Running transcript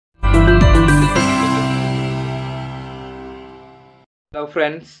Hello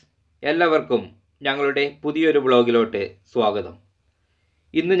friends, എല്ലാവർക്കും ഞങ്ങളുടെ പുതിയൊരു വ്ളോഗിലോട്ട് സ്വാഗതം.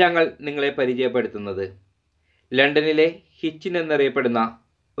 ഇന്ന് ഞങ്ങൾ നിങ്ങളെ പരിചയപ്പെടുത്തുന്നത് ലണ്ടനിലെ ഹിച്ചിൻ എന്നറിയപ്പെടുന്ന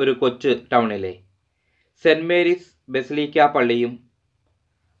ഒരു കൊച്ചു ടൗണിലെ സെൻറ്റ് മേരീസ് ബെസ്ലീക്ക പള്ളിയും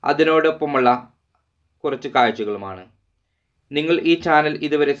അതിനോടൊപ്പമുള്ള കുറച്ച് കാഴ്ചകളുമാണ്. നിങ്ങൾ ഈ ചാനൽ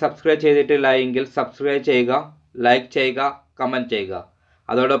ഇതുവരെ സബ്സ്ക്രൈബ് ചെയ്തിട്ടില്ല എങ്കിൽ സബ്സ്ക്രൈബ് ചെയ്യുക, ലൈക്ക് ചെയ്യുക, കമൻറ്റ് ചെയ്യുക.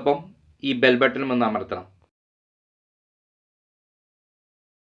 അതോടൊപ്പം ഈ ബെൽ ബട്ടണും ഒന്ന് അമർത്തണം.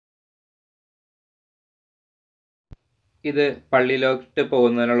 ഇത് പള്ളിയിലോട്ട്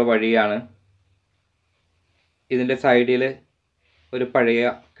പോകുന്നതിനുള്ള വഴിയാണ്. ഇതിൻ്റെ സൈഡിൽ ഒരു പഴയ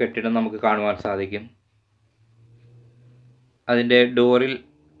കെട്ടിടം നമുക്ക് കാണുവാൻ സാധിക്കും. അതിൻ്റെ ഡോറിൽ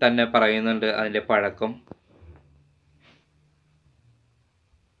തന്നെ പറയുന്നുണ്ട് അതിൻ്റെ പഴക്കം.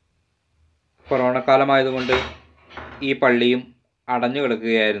 കൊറോണ കാലമായതുകൊണ്ട് ഈ പള്ളിയും അടഞ്ഞു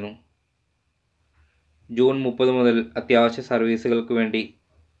കിടക്കുകയായിരുന്നു. ജൂൺ 30 മുതൽ അത്യാവശ്യ സർവീസുകൾക്ക് വേണ്ടി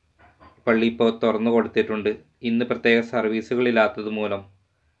പള്ളി ഇപ്പോൾ തുറന്നു കൊടുത്തിട്ടുണ്ട്. ഇന്ന് പ്രത്യേക സർവീസുകളില്ലാത്തത് മൂലം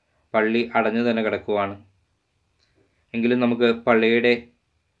പള്ളി അടഞ്ഞു തന്നെ കിടക്കുവാണ്. എങ്കിലും നമുക്ക് പള്ളിയുടെ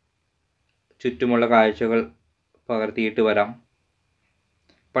ചുറ്റുമുള്ള കാഴ്ചകൾ പകർത്തിയിട്ട് വരാം.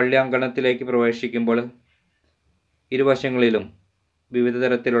 പള്ളി അങ്കണത്തിലേക്ക് പ്രവേശിക്കുമ്പോൾ ഇരുവശങ്ങളിലും വിവിധ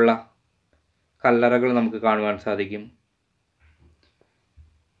തരത്തിലുള്ള കല്ലറകൾ നമുക്ക് കാണുവാൻ സാധിക്കും.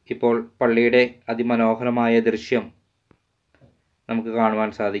 ഇപ്പോൾ പള്ളിയുടെ അതിമനോഹരമായ ദൃശ്യം നമുക്ക്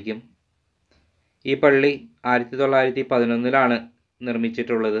കാണുവാൻ സാധിക്കും. ഈ പള്ളി 1911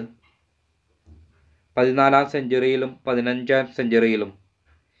 നിർമ്മിച്ചിട്ടുള്ളത്. 14ാം സെഞ്ചുറിയിലും 15ാം സെഞ്ചുറിയിലും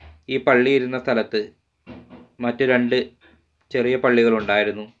ഈ പള്ളി ഇരുന്ന സ്ഥലത്ത് മറ്റ് 2 ചെറിയ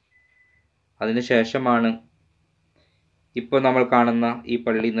പള്ളികളുണ്ടായിരുന്നു. അതിനുശേഷമാണ് ഇപ്പോൾ നമ്മൾ കാണുന്ന ഈ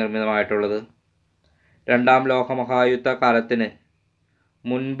പള്ളി നിർമ്മിതമായിട്ടുള്ളത്. 2ാം ലോകമഹായുദ്ധ കാലത്തിന്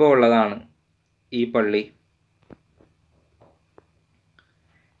മുൻപ് ഉള്ളതാണ് ഈ പള്ളി.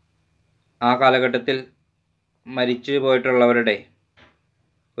 ആ കാലഘട്ടത്തിൽ മരിച്ചു പോയിട്ടുള്ളവരുടെ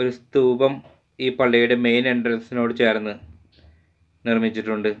ഒരു സ്തൂപം ഈ പള്ളിയുടെ മെയിൻ എൻട്രൻസിനോട് ചേർന്ന്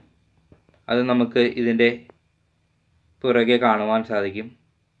നിർമ്മിച്ചിട്ടുണ്ട്. അത് നമുക്ക് ഇതിൻ്റെ പുറകെ കാണുവാൻ സാധിക്കും.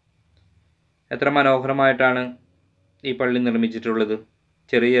 എത്ര മനോഹരമായിട്ടാണ് ഈ പള്ളി നിർമ്മിച്ചിട്ടുള്ളത്.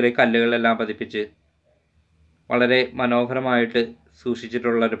 ചെറിയ ചെറിയ കല്ലുകളെല്ലാം പതിപ്പിച്ച് വളരെ മനോഹരമായിട്ട്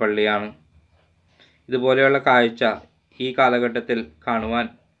സൂക്ഷിച്ചിട്ടുള്ള ഒരു പള്ളിയാണ്. ഇതുപോലെയുള്ള കാഴ്ച ഈ കാലഘട്ടത്തിൽ കാണുവാൻ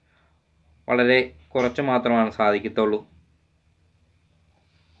വളരെ കുറച്ച് മാത്രമാണ് സാധിക്കത്തുള്ളൂ.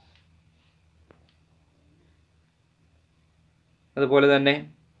 അതുപോലെ തന്നെ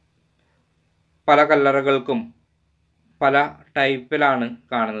പല കല്ലറകൾക്കും പല ടൈപ്പിലാണ്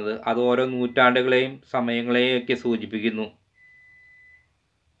കാണുന്നത്. അത് ഓരോ നൂറ്റാണ്ടുകളെയും സമയങ്ങളെയും ഒക്കെ സൂചിപ്പിക്കുന്നു.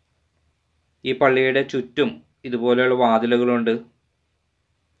 ഈ പള്ളിയുടെ ചുറ്റും ഇതുപോലെയുള്ള വാതിലുകളുണ്ട്.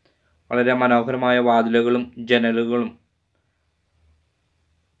 വളരെ മനോഹരമായ വാതിലുകളും ജനലുകളും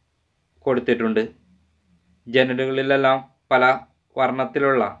കൊടുത്തിട്ടുണ്ട്. ജനലുകളിലെല്ലാം പല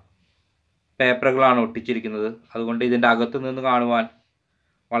വർണ്ണത്തിലുള്ള പേപ്പറുകളാണ് ഒട്ടിച്ചിരിക്കുന്നത്. അതുകൊണ്ട് ഇതിൻ്റെ അകത്തു നിന്ന് കാണുവാൻ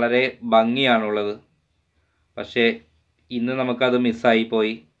വളരെ ഭംഗിയാണുള്ളത്. പക്ഷേ ഇന്ന് നമുക്കത് മിസ്സായി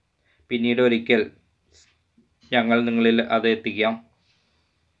പോയി. പിന്നീട് ഒരിക്കൽ ഞങ്ങൾ നിങ്ങളിൽ അത് എത്തിക്കാം.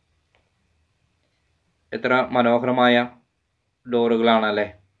 എത്ര മനോഹരമായ ഡോറുകളാണല്ലേ.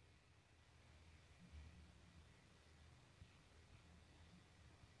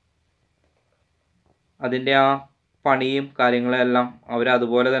 അതിൻ്റെ ആ പണിയും കാര്യങ്ങളെല്ലാം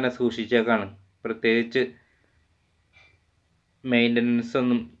അവരതുപോലെ തന്നെ സൂക്ഷിച്ചേക്കാണ്. പ്രത്യേകിച്ച് മെയിൻ്റനൻസ്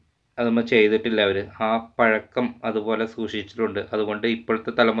ഒന്നും അതുമ്പോൾ ചെയ്തിട്ടില്ല അവർ. ആ പഴക്കം അതുപോലെ സൂക്ഷിച്ചിട്ടുണ്ട്. അതുകൊണ്ട്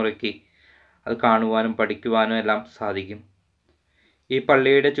ഇപ്പോഴത്തെ തലമുറയ്ക്ക് അത് കാണുവാനും പഠിക്കുവാനും എല്ലാം സാധിക്കും. ഈ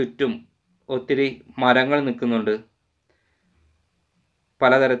പള്ളിയുടെ ചുറ്റും ഒത്തിരി മരങ്ങൾ നിൽക്കുന്നുണ്ട്.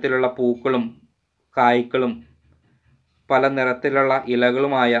 പലതരത്തിലുള്ള പൂക്കളും കായ്ക്കളും പല നിറത്തിലുള്ള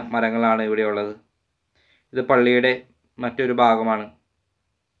ഇലകളുമായ മരങ്ങളാണ് ഇവിടെയുള്ളത്. ഇത് പള്ളിയുടെ മറ്റൊരു ഭാഗമാണ്.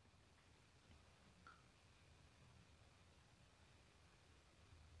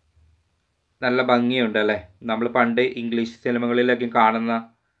 നല്ല ഭംഗിയുണ്ട് അല്ലേ. നമ്മൾ പണ്ട് ഇംഗ്ലീഷ് സിനിമകളിലൊക്കെ കാണുന്ന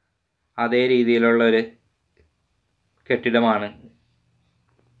അതേ രീതിയിലുള്ള ഒരു കെട്ടിടമാണ്.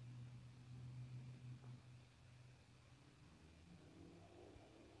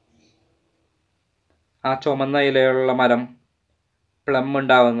 ആ ചുമന്ന ഇലയുള്ള മരം പ്ലം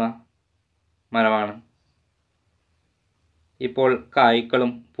ഉണ്ടാവുന്ന മരമാണ്. ഇപ്പോൾ കായ്ക്കളും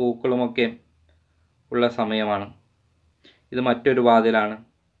പൂക്കളുമൊക്കെ ഉള്ള സമയമാണ്. ഇത് മറ്റൊരു വാതിലാണ്.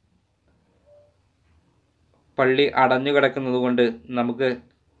 പള്ളി അടഞ്ഞു കിടക്കുന്നത് കൊണ്ട് നമുക്ക്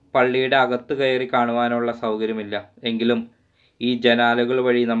പള്ളിയുടെ അകത്ത് കയറി കാണുവാനുള്ള സൗകര്യമില്ല. എങ്കിലും ഈ ജനാലകൾ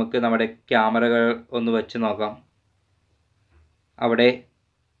വഴി നമുക്ക് നമ്മുടെ ക്യാമറകൾ ഒന്ന് വെച്ച് നോക്കാം. അവിടെ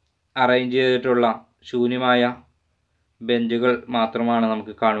അറേഞ്ച് ചെയ്തിട്ടുള്ള ശൂന്യമായ ബെഞ്ചുകൾ മാത്രമാണ്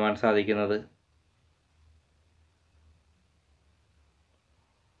നമുക്ക് കാണുവാൻ സാധിക്കുന്നത്.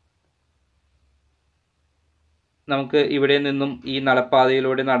 നമുക്ക് ഇവിടെ നിന്നും ഈ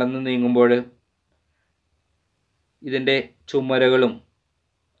നടപ്പാതയിലൂടെ നടന്നു നീങ്ങുമ്പോൾ ഇതിൻ്റെ ചുമരുകളും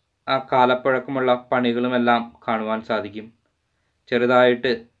ആ കാലപ്പഴക്കമുള്ള പണികളുമെല്ലാം കാണുവാൻ സാധിക്കും.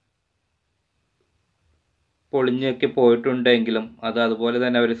 ചെറുതായിട്ട് പൊളിഞ്ഞൊക്കെ പോയിട്ടുണ്ടെങ്കിലും അത് അതുപോലെ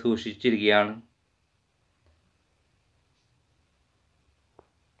തന്നെ അവർ സൂക്ഷിച്ചിരിക്കുകയാണ്.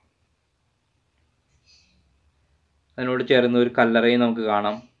 അതിനോട് ചേർന്ന് ഒരു കല്ലറയും നമുക്ക്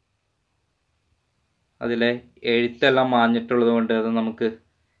കാണാം. അതിലെ എഴുത്തെല്ലാം മാഞ്ഞിട്ടുള്ളത് കൊണ്ട് അത് നമുക്ക്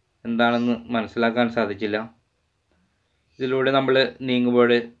എന്താണെന്ന് മനസ്സിലാക്കാൻ സാധിച്ചില്ല. ഇതിലൂടെ നമ്മൾ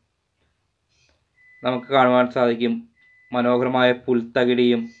നീങ്ങുമ്പോൾ നമുക്ക് കാണുവാൻ സാധിക്കും മനോഹരമായ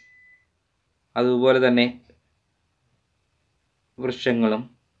പുൽത്തകിടിയും അതുപോലെ തന്നെ വൃക്ഷങ്ങളും.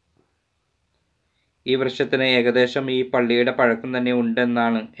 ഈ വൃക്ഷത്തിന് ഏകദേശം ഈ പള്ളിയുടെ പഴക്കം തന്നെ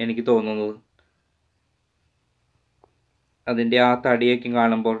ഉണ്ടെന്നാണ് എനിക്ക് തോന്നുന്നത്. അതിൻ്റെ ആ തടിയൊക്കെ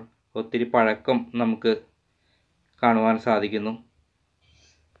കാണുമ്പോൾ ഒത്തിരി പഴക്കം നമുക്ക് കാണുവാൻ സാധിക്കുന്നു.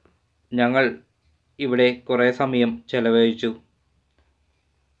 ഞങ്ങൾ ഇവിടെ കുറേ സമയം ചെലവഴിച്ചു.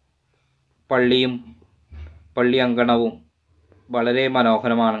 പള്ളിയും പള്ളി അങ്കണവും വളരെ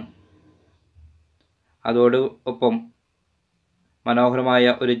മനോഹരമാണ്. അതോടൊപ്പം മനോഹരമായ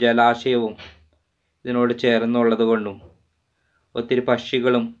ഒരു ജലാശയവും ഇതിനോട് ചേർന്നുള്ളത് കൊണ്ടും ഒത്തിരി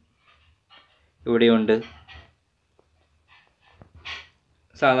പക്ഷികളും ഇവിടെയുണ്ട്.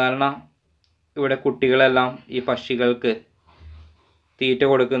 സാധാരണ ഇവിടെ കുട്ടികളെല്ലാം ഈ പക്ഷികൾക്ക് തീറ്റ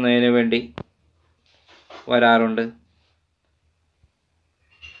കൊടുക്കുന്നതിന് വേണ്ടി വരാറുണ്ട്.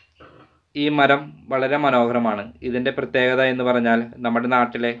 ഈ മരം വളരെ മനോഹരമാണ്. ഇതിൻ്റെ പ്രത്യേകത എന്ന് പറഞ്ഞാൽ നമ്മുടെ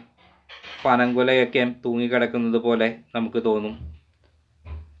നാട്ടിലെ പനങ്കുലയൊക്കെ തൂങ്ങിക്കിടക്കുന്നത് പോലെ നമുക്ക് തോന്നും.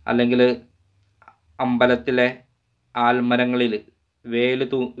 അല്ലെങ്കിൽ അമ്പലത്തിലെ ആൽമരങ്ങളിൽ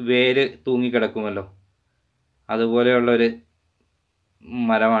വേര് തൂങ്ങിക്കിടക്കുമല്ലോ, അതുപോലെയുള്ളൊരു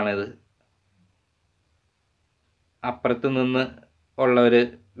മരമാണിത്. അപ്പുറത്ത് നിന്ന് ഉള്ള ഒരു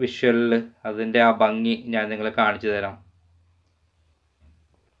വിഷ്വലിൽ അതിൻ്റെ ആ ഭംഗി ഞാൻ നിങ്ങളെ കാണിച്ചു തരാം.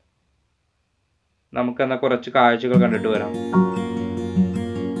 നമുക്കെന്നാൽ കുറച്ച് കാഴ്ചകൾ കണ്ടിട്ട് വരാം.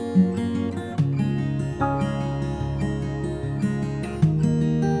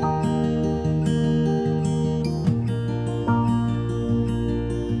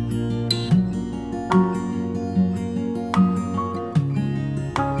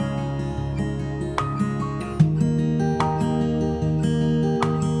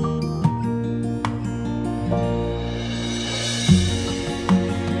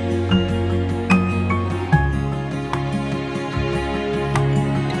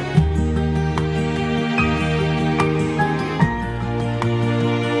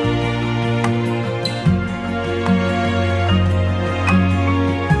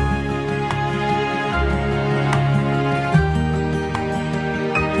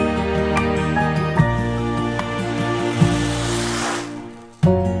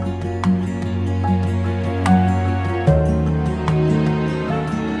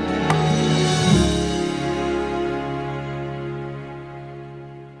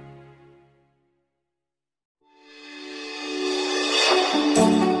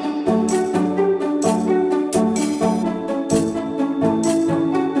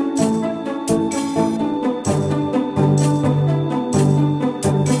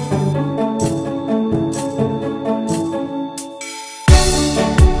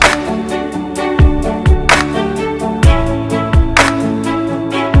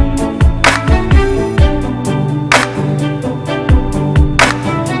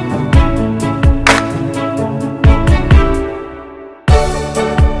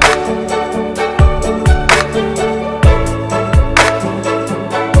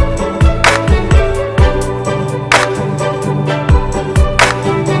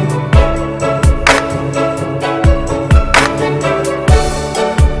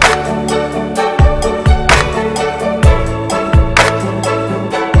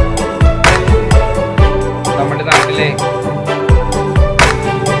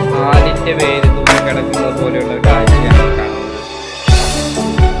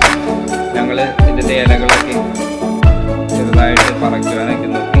 പറിക്കുവാനൊക്കെ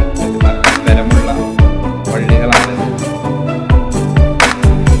നോക്കി. നല്ല ബലമുള്ള വള്ളികളാണ്.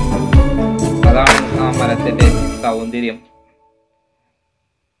 അതാണ് ആ മരത്തിൻ്റെ സൗന്ദര്യം.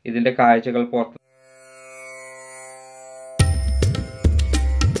 ഇതിൻ്റെ കാഴ്ചകൾ പുറത്ത്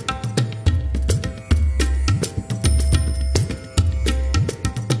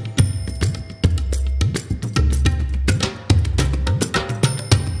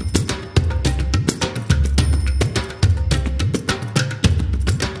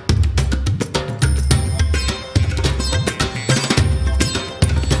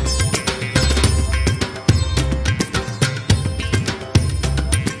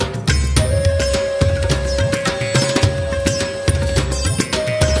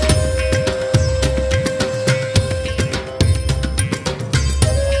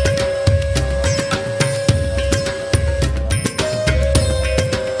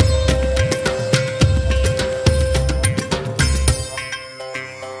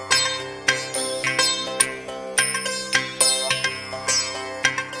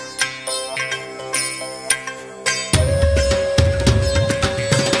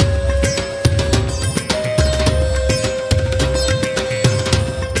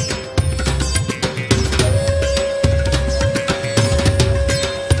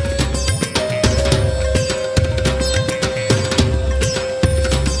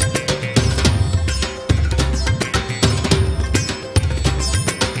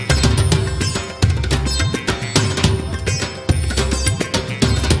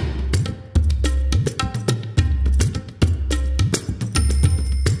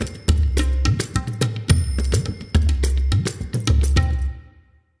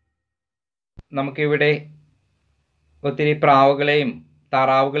നമുക്കിവിടെ ഒത്തിരി പ്രാവുകളെയും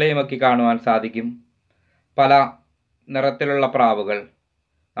താറാവുകളെയും ഒക്കെ കാണുവാൻ സാധിക്കും. പല നിറത്തിലുള്ള പ്രാവുകൾ.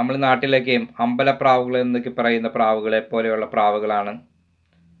 നമ്മൾ നാട്ടിലൊക്കെ അമ്പലപ്രാവുകൾ എന്നൊക്കെ പറയുന്ന പ്രാവുകളെ പോലെയുള്ള പ്രാവുകളാണ്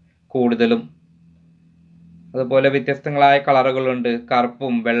കൂടുതലും. അതുപോലെ വ്യത്യസ്തങ്ങളായ കളറുകളുണ്ട്.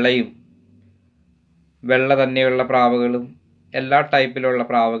 കറുപ്പും വെള്ളയും, വെള്ള തന്നെയുള്ള പ്രാവുകളും, എല്ലാ ടൈപ്പിലുള്ള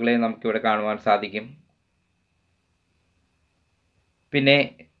പ്രാവുകളെയും നമുക്കിവിടെ കാണുവാൻ സാധിക്കും. പിന്നെ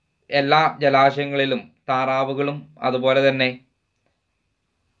എല്ലാ ജലാശയങ്ങളിലും താറാവുകളും അതുപോലെ തന്നെ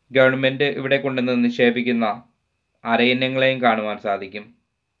ഗവൺമെൻറ് ഇവിടെ കൊണ്ടുവന്ന് നിക്ഷേപിക്കുന്ന അരയന്യങ്ങളെയും കാണുവാൻ സാധിക്കും.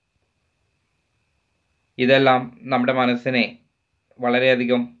 ഇതെല്ലാം നമ്മുടെ മനസ്സിനെ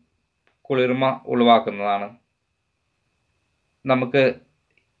വളരെയധികം കുളിർമ ഉളവാക്കുന്നതാണ്. നമുക്ക്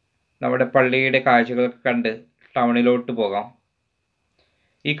നമ്മുടെ പള്ളിയുടെ കാഴ്ചകൾ കണ്ട് ടൗണിലോട്ട് പോകാം.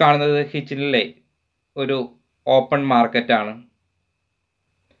 ഈ കാണുന്നത് ഹിച്ചിനിലെ ഒരു ഓപ്പൺ മാർക്കറ്റാണ്.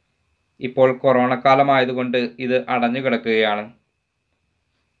 ഇപ്പോൾ കൊറോണ കാലമായതുകൊണ്ട് ഇത് അടഞ്ഞു കിടക്കുകയാണ്.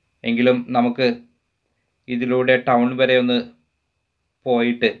 എങ്കിലും നമുക്ക് ഇതിലൂടെ ടൗൺ വരെ ഒന്ന്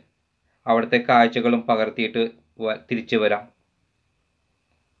പോയിട്ട് അവിടുത്തെ കാഴ്ചകളും പകർത്തിയിട്ട് തിരിച്ചു വരാം.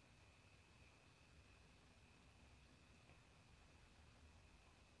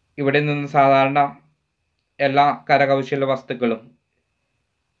 ഇവിടെ നിന്ന് സാധാരണ എല്ലാ കരകൗശല വസ്തുക്കളും,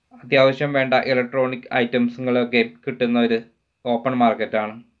 അത്യാവശ്യം വേണ്ട ഇലക്ട്രോണിക് ഐറ്റംസുകളൊക്കെ കിട്ടുന്ന ഒരു ഓപ്പൺ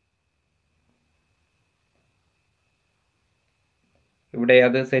മാർക്കറ്റാണ്. ഇവിടെ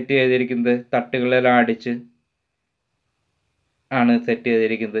അത് സെറ്റ് ചെയ്തിരിക്കുന്നത് തട്ടുകളെല്ലാം അടിച്ച് ആണ് സെറ്റ്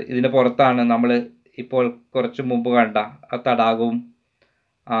ചെയ്തിരിക്കുന്നത്. ഇതിന് പുറത്താണ് നമ്മൾ ഇപ്പോൾ കുറച്ച് മുമ്പ് കണ്ട ആ തടാകവും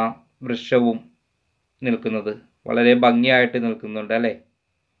ആ വൃക്ഷവും നിൽക്കുന്നത്. വളരെ ഭംഗിയായിട്ട് നിൽക്കുന്നുണ്ട് അല്ലേ?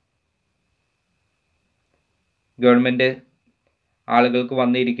 ഗവൺമെൻറ് ആളുകൾക്ക്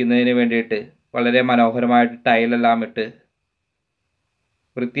വന്നിരിക്കുന്നതിന് വേണ്ടിയിട്ട് വളരെ മനോഹരമായിട്ട് ടൈലെല്ലാം ഇട്ട്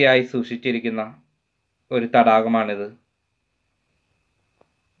വൃത്തിയായി സൂക്ഷിച്ചിരിക്കുന്ന ഒരു തടാകമാണിത്.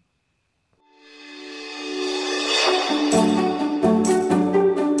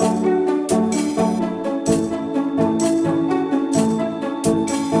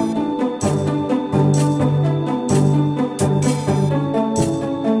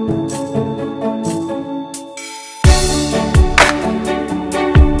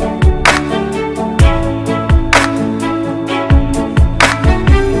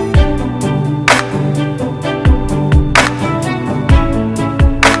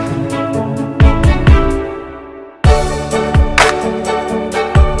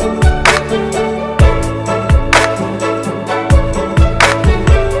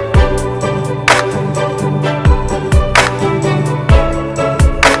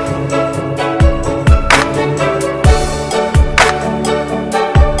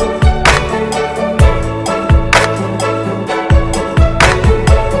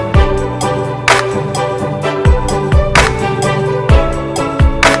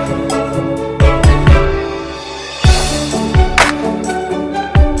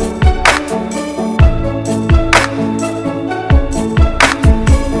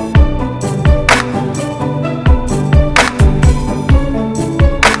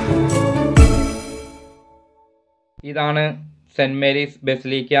 ഇതാണ് cent Mary's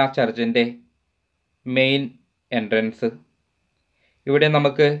basilica ചർച്ചിൻ്റെ main entrance. ഇവിടെ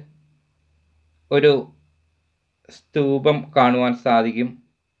നമുക്ക് ഒരു സ്തൂപം കാണുവാൻ സാധിക്കും.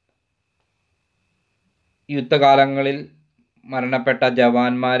 യുദ്ധകാലങ്ങളിൽ മരണപ്പെട്ട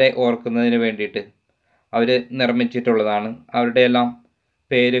ജവാന്മാരെ ഓർക്കുന്നതിന് വേണ്ടിയിട്ട് അവർ നിർമ്മിച്ചിട്ടുള്ളതാണ്. അവരുടെ എല്ലാം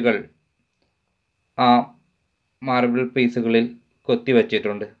പേരുകൾ ആ മാർബിൾ പീസുകളിൽ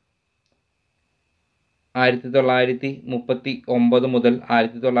കൊത്തിവച്ചിട്ടുണ്ട്. 1939 മുതൽ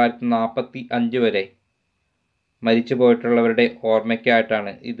 1945 വരെ മരിച്ചു പോയിട്ടുള്ളവരുടെ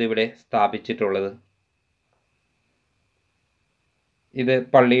ഓർമ്മയ്ക്കായിട്ടാണ് ഇതിവിടെ സ്ഥാപിച്ചിട്ടുള്ളത്. ഇത്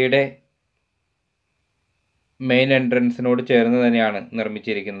പള്ളിയുടെ മെയിൻ എൻട്രൻസിനോട് ചേർന്ന് തന്നെയാണ്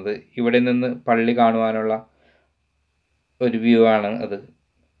നിർമ്മിച്ചിരിക്കുന്നത്. ഇവിടെ നിന്ന് പള്ളി കാണുവാനുള്ള ഒരു വ്യൂ ആണ് അത്.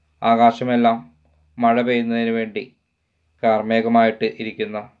 ആകാശമെല്ലാം മഴ പെയ്യുന്നതിന് വേണ്ടി കാർമേഘമായിട്ട്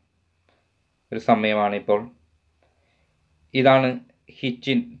ഇരിക്കുന്ന ഒരു സമയമാണിപ്പോൾ. ഇതാണ്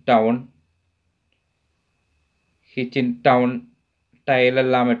ഹിച്ചിൻ ടൗൺ. ഹിച്ചിൻ ടൗൺ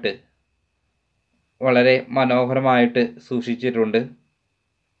ടൈലെല്ലാം ഇട്ട് വളരെ മനോഹരമായിട്ട് സൂക്ഷിച്ചിട്ടുണ്ട്.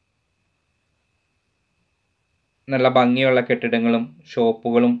 നല്ല ഭംഗിയുള്ള കെട്ടിടങ്ങളും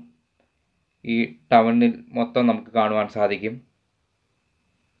ഷോപ്പുകളും ഈ ടൗണിൽ മൊത്തം നമുക്ക് കാണുവാൻ സാധിക്കും.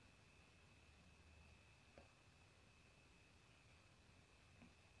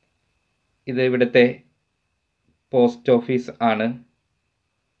 ഇത് ഇവിടുത്തെ പോസ്റ്റ് ഓഫീസ് ആണ്.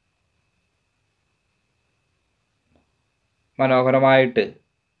 മനോഹരമായിട്ട്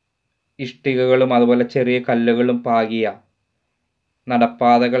ഇഷ്ടികകളും അതുപോലെ ചെറിയ കല്ലുകളും പാകിയ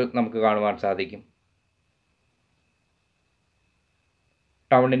നടപ്പാതകൾ നമുക്ക് കാണുവാൻ സാധിക്കും.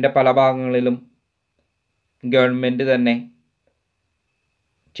 ടൗണിൻ്റെ പല ഭാഗങ്ങളിലും ഗവൺമെൻറ് തന്നെ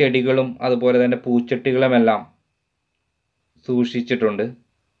ചെടികളും അതുപോലെ തന്നെ പൂച്ചട്ടികളുമെല്ലാം സൂക്ഷിച്ചിട്ടുണ്ട്.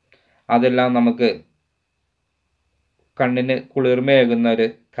 അതെല്ലാം നമുക്ക് കണ്ണിന് കുളിർമയേകുന്ന ഒരു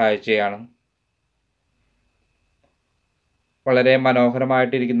കാഴ്ചയാണ്. വളരെ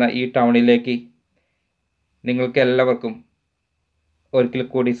മനോഹരമായിട്ടിരിക്കുന്ന ഈ ടൗണിലേക്ക് നിങ്ങൾക്ക് എല്ലാവർക്കും ഒരിക്കൽ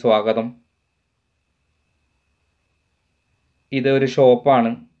കൂടി സ്വാഗതം. ഇതൊരു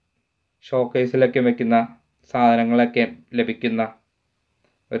ഷോപ്പാണ്. ഷോക്കേസിലൊക്കെ വെക്കുന്ന സാധനങ്ങളൊക്കെ ലഭിക്കുന്ന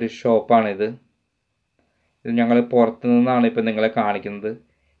ഒരു ഷോപ്പാണിത്. ഇത് ഞങ്ങൾ പുറത്തു നിന്നാണ് ഇപ്പം നിങ്ങളെ കാണിക്കുന്നത്.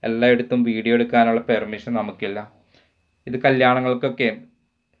 എല്ലായിടത്തും വീഡിയോ എടുക്കാനുള്ള പെർമിഷൻ നമുക്കില്ല. ഇത് കല്യാണങ്ങൾക്കൊക്കെ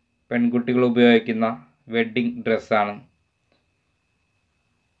പെൺകുട്ടികൾ ഉപയോഗിക്കുന്ന വെഡ്ഡിങ് ഡ്രസ്സാണ്.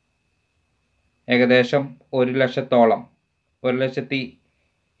 ഏകദേശം 1,00,000-ഓളം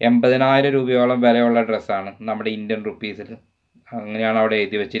 1,80,000 രൂപയോളം വിലയുള്ള ഡ്രസ്സാണ് നമ്മുടെ ഇന്ത്യൻ റുപ്പീസിൽ. അങ്ങനെയാണ് അവിടെ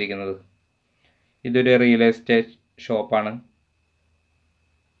എഴുതി വച്ചിരിക്കുന്നത്. ഇതൊരു റിയൽ എസ്റ്റേറ്റ് ഷോപ്പാണ്.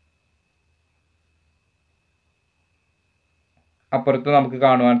 അപ്പുറത്ത് നമുക്ക്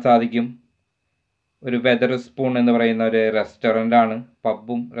കാണുവാൻ സാധിക്കും ഒരു വെതർ സ്പൂൺ എന്ന് പറയുന്ന ഒരു റെസ്റ്റോറൻ്റാണ്.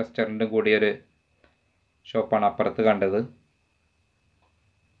 പബ്ബും റെസ്റ്റോറൻറ്റും കൂടിയൊരു ഷോപ്പാണ് അപ്പുറത്ത് കണ്ടത്.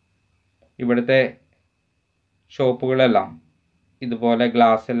 ഇവിടുത്തെ ഷോപ്പുകളെല്ലാം ഇതുപോലെ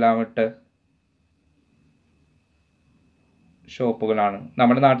ഗ്ലാസ് എല്ലാം ഇട്ട് ഷോപ്പുകളാണ്.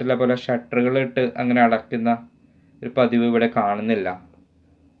 നമ്മുടെ നാട്ടിലെ പോലെ ഷട്ടറുകൾ ഇട്ട് അങ്ങനെ അടയ്ക്കുന്ന ഒരു പതിവ് ഇവിടെ കാണുന്നില്ല.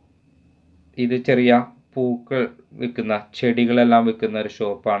 ഇത് ചെറിയ പൂക്കൾ വിൽക്കുന്ന ചെടികളെല്ലാം വിൽക്കുന്ന ഒരു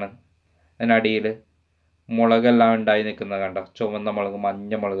ഷോപ്പാണ്. അതിനടിയിൽ മുളകെല്ലാം ഉണ്ടായി നിൽക്കുന്നത് കണ്ടോ. ചുവന്ന മുളക്,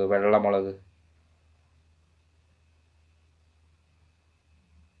 മഞ്ഞ മുളക്, വെള്ളമുളക്.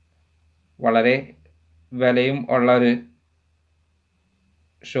 വളരെ വിലയും ഉള്ള ഒരു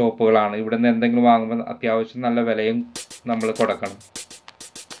ഷോപ്പുകളാണ്. ഇവിടെ നിന്ന് എന്തെങ്കിലും വാങ്ങുമ്പോൾ അത്യാവശ്യം നല്ല വിലയും നമ്മൾ കൊടുക്കണം.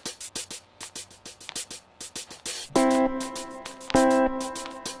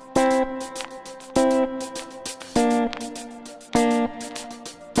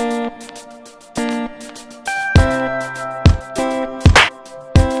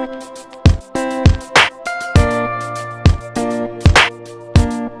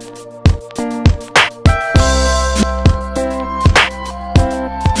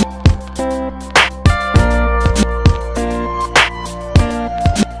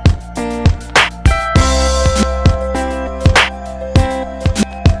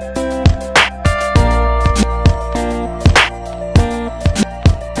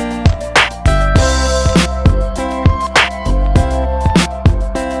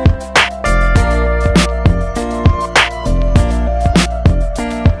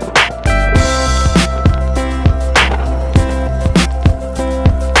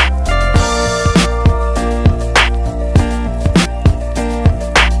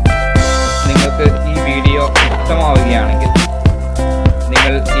 ഇഷ്ടമാവുകയാണെങ്കിൽ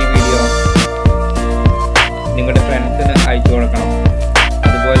നിങ്ങൾ ഈ വീഡിയോ നിങ്ങളുടെ ഫ്രണ്ട്സിന് അയച്ചു കൊടുക്കണം.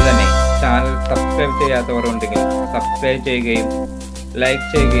 അതുപോലെ തന്നെ ചാനൽ സബ്സ്ക്രൈബ് ചെയ്യാത്തവരുണ്ടെങ്കിൽ സബ്സ്ക്രൈബ് ചെയ്യുകയും ലൈക്ക്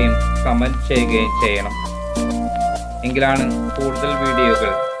ചെയ്യുകയും കമൻറ്റ് ചെയ്യുകയും ചെയ്യണം. എങ്കിലാണ് കൂടുതൽ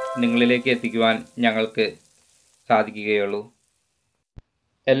വീഡിയോകൾ നിങ്ങളിലേക്ക് എത്തിക്കുവാൻ ഞങ്ങൾക്ക് സാധിക്കുകയുള്ളൂ.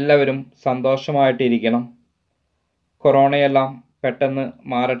 എല്ലാവരും സന്തോഷമായിട്ടിരിക്കണം. കൊറോണയെല്ലാം പെട്ടെന്ന്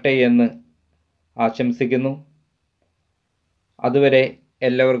മാറട്ടെ എന്ന് ആശംസിക്കുന്നു. അതുവരെ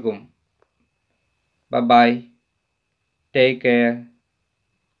എല്ലാവർക്കും by. Take care.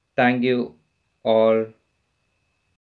 Thank you all.